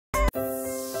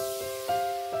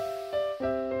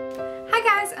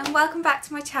guys, and welcome back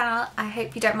to my channel. I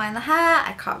hope you don't mind the hair.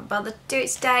 I can't bother to do it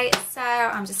today, so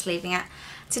I'm just leaving it.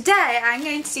 Today I'm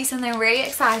going to do something really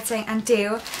exciting and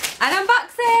do an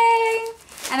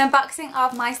unboxing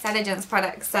of my Celligence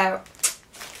products. So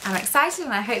I'm excited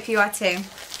and I hope you are too.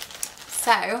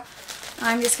 So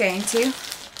I'm just going to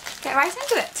get right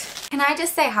into it. Can I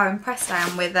just say how impressed I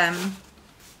am with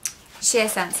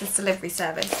SheerSense's delivery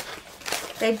service.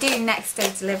 They do next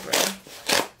day delivery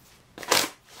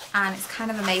and it's kind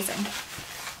of amazing.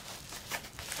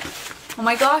 Oh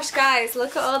my gosh guys,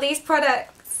 look at all these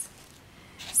products.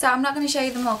 So I'm not going to show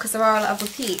you them all because there are a lot of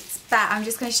repeats, but I'm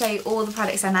just going to show you all the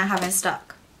products I now have in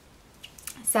stock.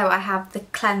 So I have the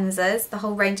cleansers, the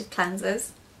whole range of cleansers.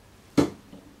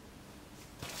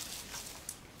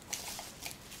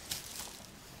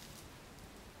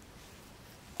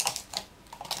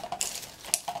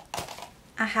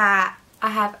 I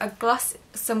have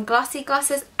some glossy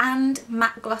glosses and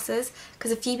matte glosses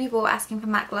because a few people were asking for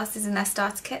matte glosses in their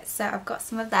starter kits, so I've got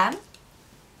some of them.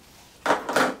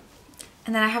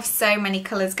 And then I have so many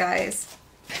colours, guys.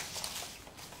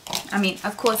 I mean,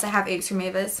 of course I have oops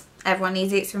removers. Everyone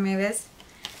needs oops removers.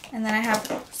 And then I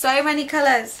have so many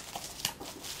colours.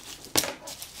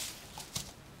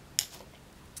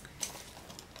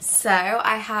 So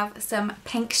I have some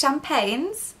pink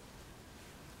champagnes.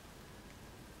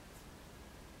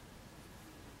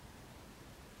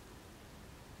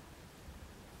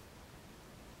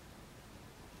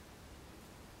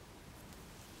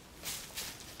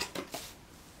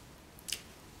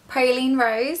 Praline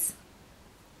Rose.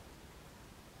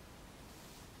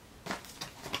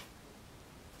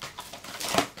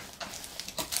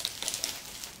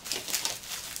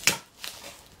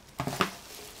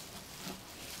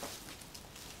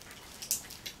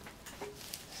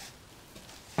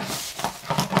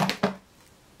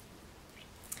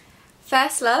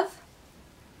 First Love.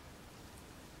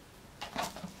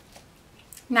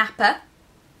 Napa.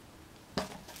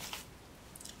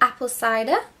 Apple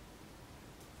Cider.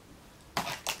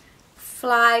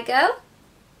 Fly Girl.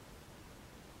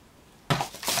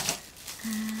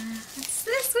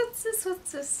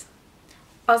 What's this?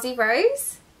 Aussie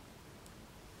Rose.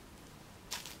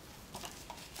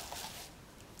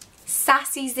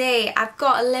 Sassy Z. I've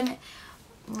got a limit.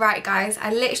 Right guys,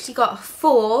 I literally got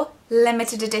 4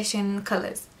 limited edition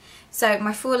colours. So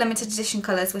my 4 limited edition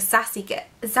colours were Sassy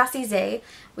Z,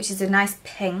 which is a nice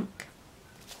pink.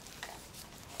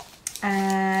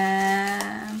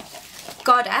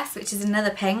 Goddess, which is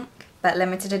another pink, but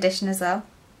limited edition as well.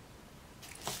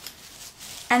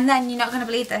 And then you're not going to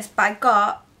believe this, but I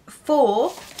got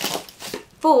four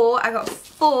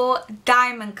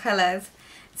diamond colours.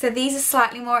 So these are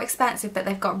slightly more expensive, but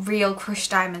they've got real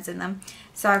crushed diamonds in them.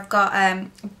 So I've got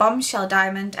Bombshell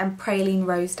Diamond and Praline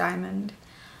Rose Diamond.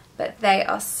 But they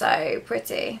are so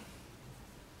pretty.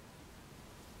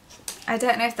 I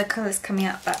don't know if the colour's coming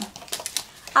up, but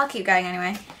I'll keep going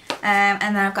anyway. And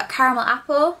then I've got Caramel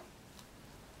Apple.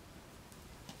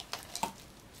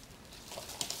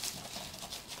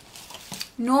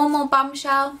 Normal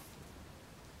Bombshell.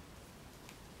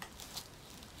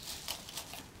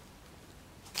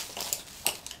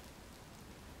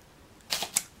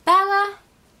 Bella.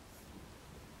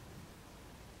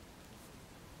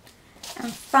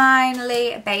 And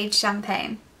finally, Beige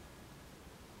Champagne.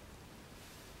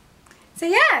 So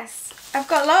yes, I've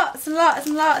got lots and lots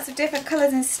and lots of different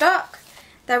colours in stock.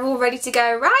 They're all ready to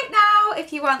go right now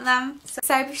if you want them.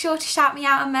 So be sure to shout me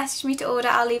out and message me to order.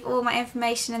 I'll leave all my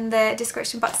information in the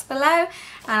description box below.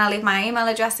 And I'll leave my email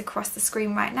address across the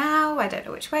screen right now. I don't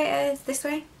know which way it is. This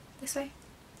way? This way?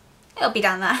 It'll be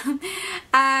down there.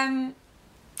 And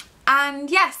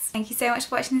yes, thank you so much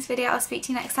for watching this video. I'll speak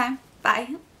to you next time.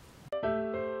 Bye.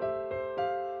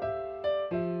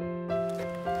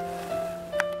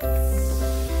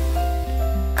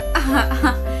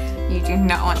 You do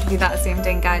not want to be that zoomed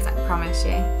in, guys, I promise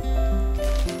you.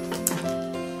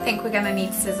 I think we're going to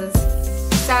need scissors.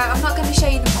 So I'm not going to show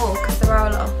you them all because there are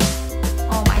a lot.